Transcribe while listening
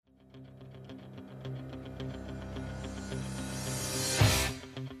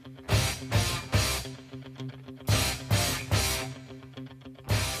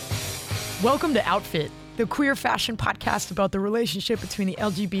Welcome to Outfit, the queer fashion podcast about the relationship between the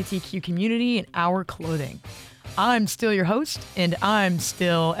LGBTQ community and our clothing. I'm still your host, and I'm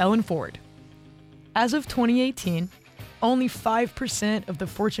still Ellen Ford. As of 2018, only 5% of the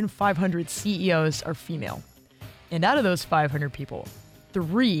Fortune 500 CEOs are female. And out of those 500 people,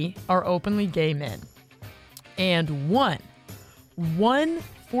 3 are openly gay men. And one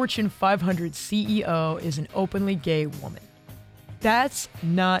Fortune 500 CEO is an openly gay woman. That's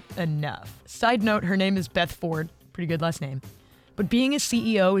not enough. Side note, her name is Beth Ford. Pretty good last name. But being a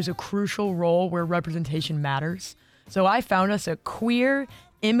CEO is a crucial role where representation matters. So I found us a queer,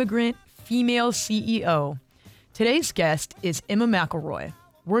 immigrant, female CEO. Today's guest is Emma McIlroy.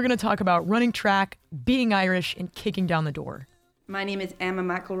 We're going to talk about running track, being Irish, and kicking down the door. My name is Emma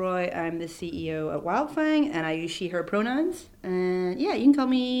McIlroy. I'm the CEO at Wildfang, and I use she, her pronouns. And yeah, you can call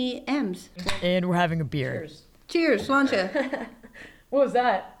me Ems. And we're having a beer. Cheers, Sláinte. What was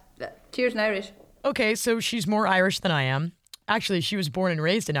that? Cheers in Irish. Okay, so she's more Irish than I am. Actually, she was born and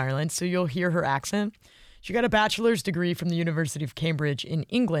raised in Ireland, so you'll hear her accent. She got a bachelor's degree from the University of Cambridge in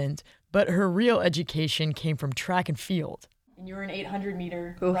England, but her real education came from track and field. And you were an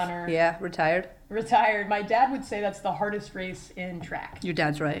 800-meter runner. Yeah, retired. Retired. My dad would say that's the hardest race in track. Your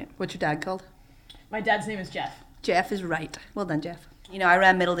dad's right. What's your dad called? My dad's name is Jeff. Jeff is right. Well done, Jeff. You know, I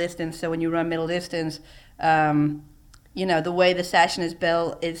ran middle distance, so when you run middle distance, you know, the way the session is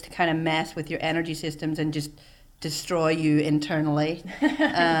built is to kind of mess with your energy systems and just destroy you internally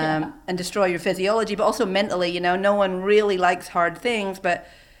and destroy your physiology, but also mentally. You know, no one really likes hard things, but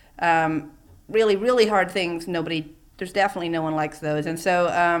really, really hard things, there's definitely no one likes those. And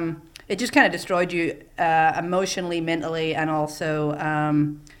so it just kind of destroyed you emotionally, mentally, and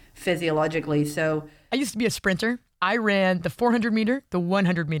also physiologically. So I used to be a sprinter. I ran the 400-meter, the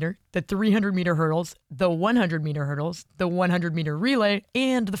 100-meter, the 300-meter hurdles, the 100-meter hurdles, the 100-meter relay,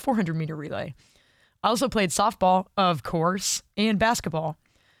 and the 400-meter relay. I also played softball, of course, and basketball.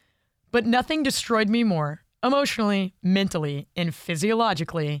 But nothing destroyed me more, emotionally, mentally, and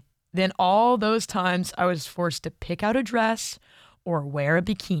physiologically, than all those times I was forced to pick out a dress or wear a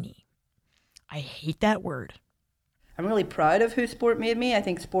bikini. I hate that word. I'm really proud of who sport made me. I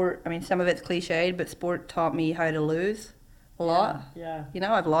think sport, I mean, some of it's cliched, but sport taught me how to lose a lot. Yeah. You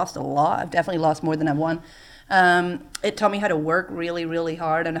know, I've lost a lot. I've definitely lost more than I've won. It taught me how to work really, really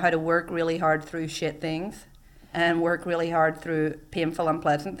hard and how to work really hard through shit things and work really hard through painful,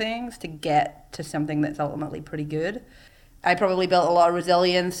 unpleasant things to get to something that's ultimately pretty good. I probably built a lot of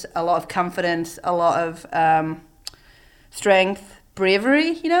resilience, a lot of confidence, a lot of strength,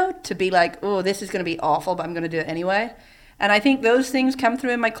 bravery, you know, to be like, oh, this is going to be awful, but I'm going to do it anyway. And I think those things come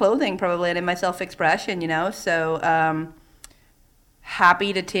through in my clothing probably and in my self-expression, you know. So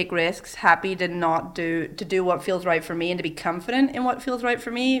happy to take risks, happy to do what feels right for me and to be confident in what feels right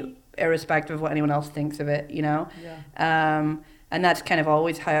for me, irrespective of what anyone else thinks of it, you know. Yeah. And that's kind of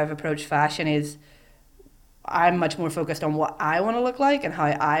always how I've approached fashion is I'm much more focused on what I want to look like and how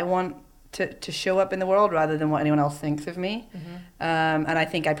I want to show up in the world rather than what anyone else thinks of me. Mm-hmm. And I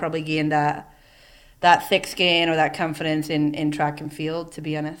think I probably gained that thick skin or that confidence in track and field, to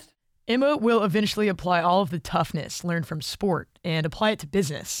be honest. Emma will eventually apply all of the toughness learned from sport and apply it to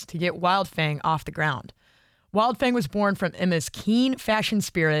business to get Wildfang off the ground. Wildfang was born from Emma's keen fashion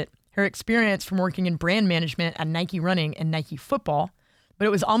spirit, her experience from working in brand management at Nike Running and Nike Football, but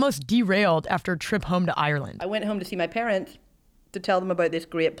it was almost derailed after a trip home to Ireland. I went home to see my parents to tell them about this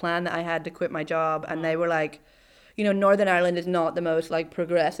great plan that I had to quit my job, and they were like, you know, Northern Ireland is not the most like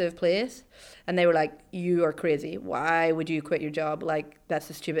progressive place, and they were like, you are crazy, why would you quit your job, like that's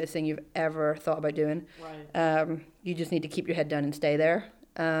the stupidest thing you've ever thought about doing. Right. You just need to keep your head down and stay there.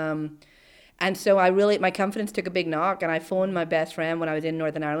 And so my confidence took a big knock, and I phoned my best friend when I was in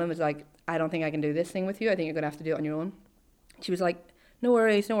Northern Ireland, was like, I don't think I can do this thing with you, I think you're gonna have to do it on your own. She was like, no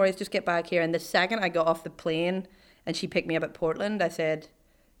worries, just get back here. And the second I got off the plane and she picked me up at Portland, I said,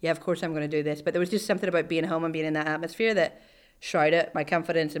 yeah, of course I'm going to do this. But there was just something about being home and being in that atmosphere that shrouded my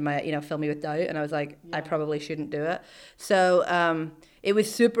confidence and my, you know, filled me with doubt. And I was like, yeah. I probably shouldn't do it. So it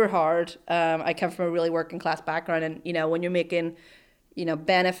was super hard. I come from a really working class background. And, you know, when you're making, you know,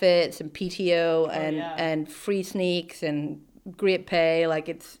 benefits and PTO and free sneaks and great pay, like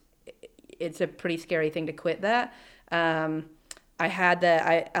it's a pretty scary thing to quit that. I'll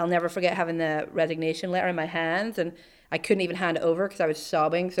never forget having the resignation letter in my hands, and I couldn't even hand it over because I was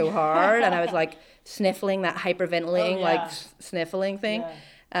sobbing so hard, and I was like sniffling, that hyperventilating, sniffling thing.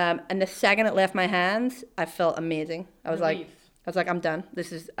 Yeah. And the second it left my hands, I felt amazing. I was like, I'm done.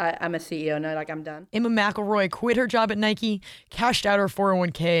 I'm a CEO now, like I'm done. Emma McIlroy quit her job at Nike, cashed out her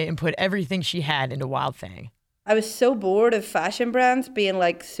 401k, and put everything she had into Wildfang. I was so bored of fashion brands being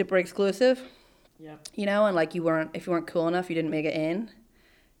like super exclusive. Yeah. You know, and like if you weren't cool enough, you didn't make it in.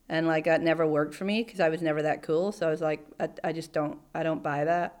 And like that never worked for me because I was never that cool. So I was like, I just don't buy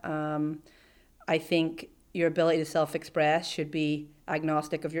that. I think your ability to self-express should be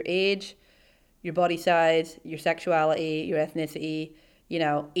agnostic of your age, your body size, your sexuality, your ethnicity. You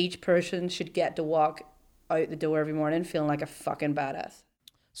know, each person should get to walk out the door every morning feeling like a fucking badass.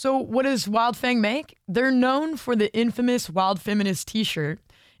 So what does Wildfang make? They're known for the infamous Wild Feminist t-shirt,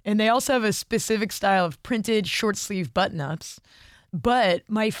 and they also have a specific style of printed short sleeve button-ups. But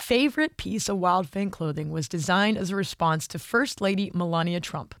my favorite piece of Wildfang clothing was designed as a response to First Lady Melania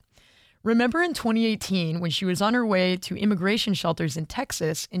Trump. Remember in 2018 when she was on her way to immigration shelters in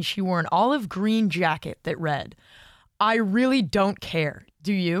Texas and she wore an olive green jacket that read, "I really don't care,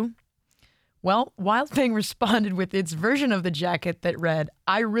 do you?" Well, Wildfang responded with its version of the jacket that read,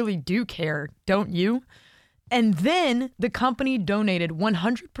 "I really do care, don't you?" And then the company donated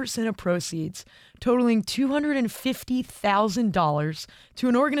 100% of proceeds, totaling $250,000, to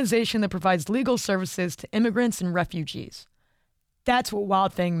an organization that provides legal services to immigrants and refugees. That's what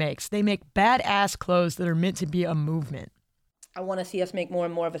Wildfang makes. They make badass clothes that are meant to be a movement. I want to see us make more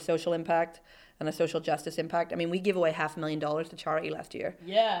and more of a social impact and a social justice impact. I mean, we gave away $500,000 to charity last year.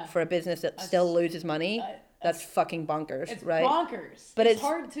 Yeah. For a business that still loses money. That's fucking bonkers, it's right? Bonkers. But it's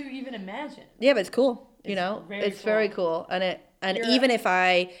hard to even imagine. Yeah, but it's cool. It's very cool. And even if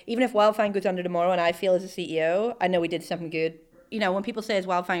Wildfang goes under tomorrow and I feel as a CEO, I know we did something good. You know, when people say is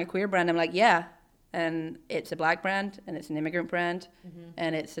Wildfang a queer brand, I'm like, yeah. And it's a black brand, and it's an immigrant brand,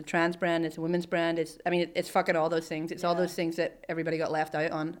 and it's a trans brand, it's a women's brand. It's fucking all those things. It's all those things that everybody got left out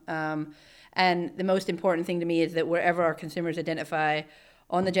on. And the most important thing to me is that wherever our consumers identify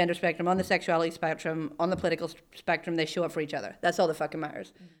on the gender spectrum, on the sexuality spectrum, on the political spectrum, they show up for each other. That's all that fucking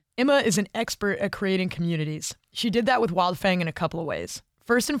matters. Emma is an expert at creating communities. She did that with Wildfang in a couple of ways.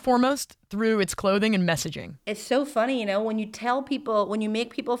 First and foremost, through its clothing and messaging. It's so funny, you know, when you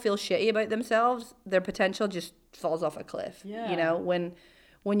make people feel shitty about themselves, their potential just falls off a cliff. Yeah. You know,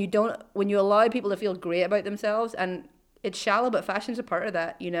 when you allow people to feel great about themselves, and it's shallow, but fashion's a part of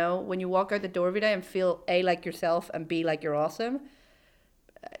that, you know, when you walk out the door every day and feel A, like yourself, and B, like you're awesome,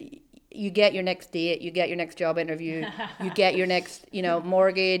 you get your next date, you get your next job interview, you get your next,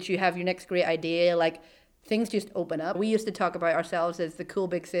 mortgage, you have your next great idea, like things just open up. We used to talk about ourselves as the cool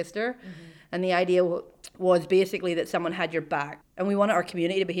big sister, and the idea was basically that someone had your back, and we wanted our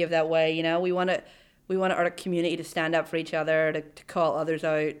community to behave that way. You know, we wanted our community to stand up for each other, to call others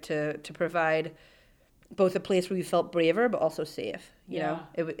out, to provide both a place where we felt braver but also safe. You know,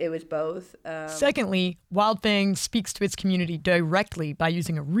 it was both. Secondly, Wildfang speaks to its community directly by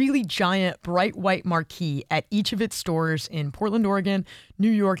using a really giant bright white marquee at each of its stores in Portland, Oregon, New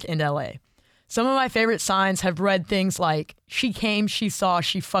York, and LA. Some of my favorite signs have read things like, "She came, she saw,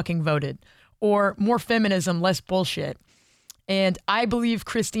 she fucking voted," or "More feminism, less bullshit," and "I believe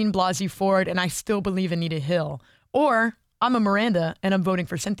Christine Blasey Ford and I still believe Anita Hill," or "I'm a Miranda and I'm voting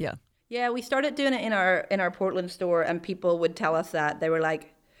for Cynthia." Yeah, we started doing it in our Portland store, and people would tell us that. They were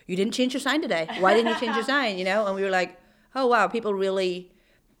like, "You didn't change your sign today. Why didn't you change your sign?" You know, and we were like, "Oh wow, people really,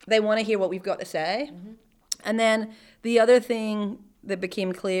 they want to hear what we've got to say." And then the other thing that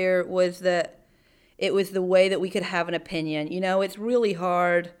became clear was that it was the way that we could have an opinion. You know, it's really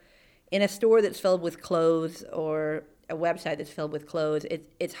hard in a store that's filled with clothes or a website that's filled with clothes.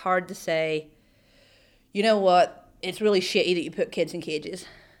 It's hard to say, you know what, it's really shitty that you put kids in cages.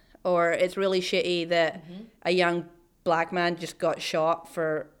 Or it's really shitty that a young black man just got shot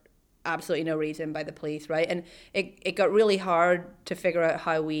for absolutely no reason by the police, right? And it got really hard to figure out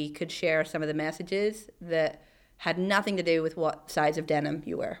how we could share some of the messages that had nothing to do with what size of denim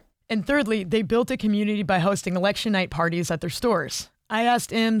you wear. And thirdly, they built a community by hosting election night parties at their stores. I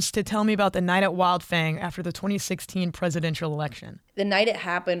asked Ems to tell me about the night at Wildfang after the 2016 presidential election. The night it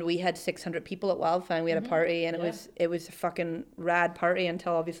happened, we had 600 people at Wildfang. We had a party, and it was a fucking rad party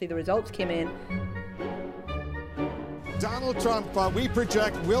until obviously the results came in. Donald Trump, we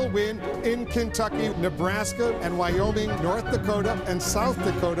project, will win in Kentucky, Nebraska, and Wyoming, North Dakota, and South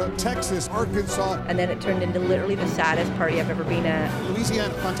Dakota, Texas, Arkansas. And then it turned into literally the saddest party I've ever been at.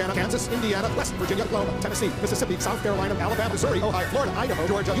 Louisiana, Montana, Kansas, Indiana, West Virginia, Oklahoma, Tennessee, Mississippi, South Carolina, Alabama, Missouri, Ohio, Florida, Idaho,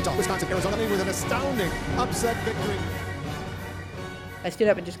 Georgia, Utah, Wisconsin, Arizona, with an astounding upset victory. I stood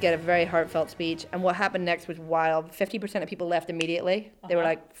up and just gave a very heartfelt speech. And what happened next was wild. 50% of people left immediately. They were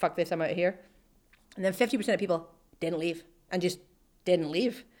like, "Fuck this, I'm out of here." And then 50% of people didn't leave and just didn't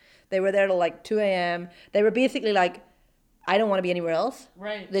leave. They were there till like 2 a.m. They were basically like, "I don't want to be anywhere else.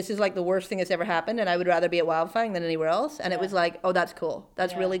 Right. This is like the worst thing that's ever happened, and I would rather be at Wildfang than anywhere else." And it was like, "Oh, that's cool.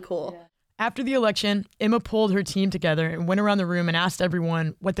 That's really cool." Yeah. After the election, Emma pulled her team together and went around the room and asked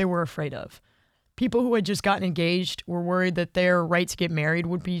everyone what they were afraid of. People who had just gotten engaged were worried that their right to get married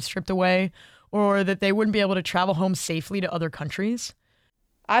would be stripped away, or that they wouldn't be able to travel home safely to other countries.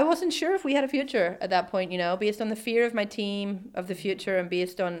 I wasn't sure if we had a future at that point, based on the fear of my team of the future and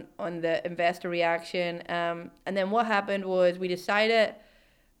based on the investor reaction. And then what happened was we decided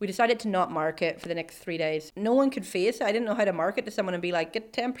to not market for the next 3 days. No one could face it. I didn't know how to market to someone and be like,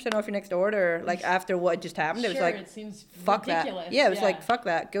 get 10% off your next order. Like after what just happened, it was like, it seems fuck ridiculous. that. Yeah, it was like, fuck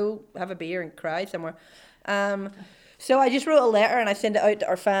that. Go have a beer and cry somewhere. So I just wrote a letter and I sent it out to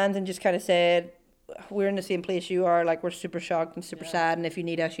our fans and just kind of said, we're in the same place you are. Like, we're super shocked and super sad. And if you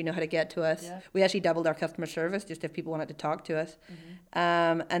need us, you know how to get to us. Yeah. We actually doubled our customer service just if people wanted to talk to us.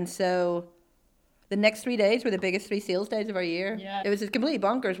 And so the next 3 days were the biggest 3 sales days of our year. Yeah. It was just completely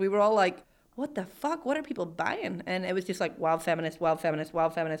bonkers. We were all like, what the fuck? What are people buying? And it was just like wild feminist, wild feminist,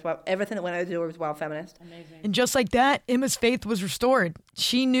 wild feminist. Wild. Everything that went out the door was wild feminist. Amazing. And just like that, Emma's faith was restored.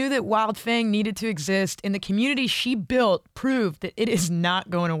 She knew that Wild Fang needed to exist, and the community she built proved that it is not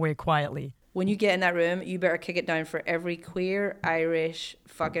going away quietly. When you get in that room, you better kick it down for every queer, Irish,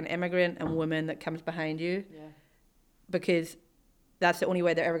 fucking immigrant and woman that comes behind you. Yeah. Because that's the only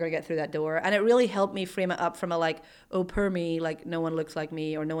way they're ever going to get through that door. And it really helped me frame it up from a like, oh, per me, like no one looks like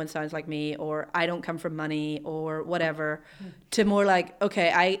me or no one sounds like me or I don't come from money or whatever, to more like,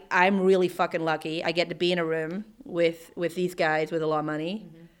 okay, I'm really fucking lucky. I get to be in a room with these guys with a lot of money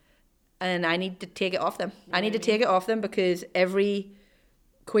and I need to take it off them. I need to take it off them because every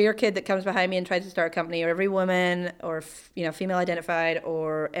queer kid that comes behind me and tries to start a company, or every woman or female identified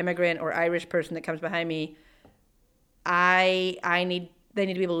or immigrant or Irish person that comes behind me, they need to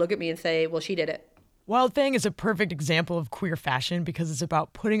be able to look at me and say, well, she did it. Wild Fang is a perfect example of queer fashion because it's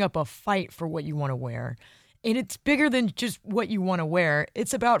about putting up a fight for what you want to wear. And it's bigger than just what you want to wear.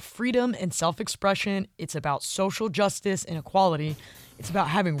 It's about freedom and self-expression. It's about social justice and equality. It's about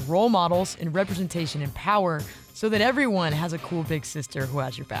having role models and representation and power so that everyone has a cool big sister who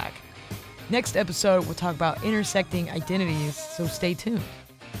has your back. Next episode, we'll talk about intersecting identities, so stay tuned.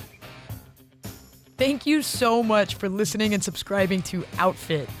 Thank you so much for listening and subscribing to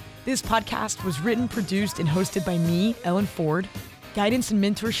Outfit. This podcast was written, produced, and hosted by me, Ellen Ford. Guidance and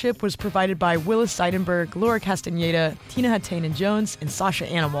mentorship was provided by Willis Seidenberg, Laura Castaneda, Tina Hatainen-Jones, and Sasha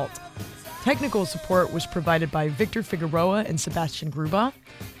Anamalt. Technical support was provided by Victor Figueroa and Sebastian Gruba.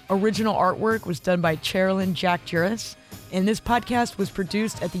 Original artwork was done by Cherilyn Jack Juris. And this podcast was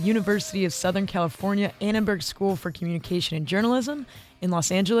produced at the University of Southern California Annenberg School for Communication and Journalism in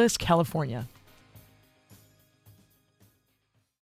Los Angeles, California.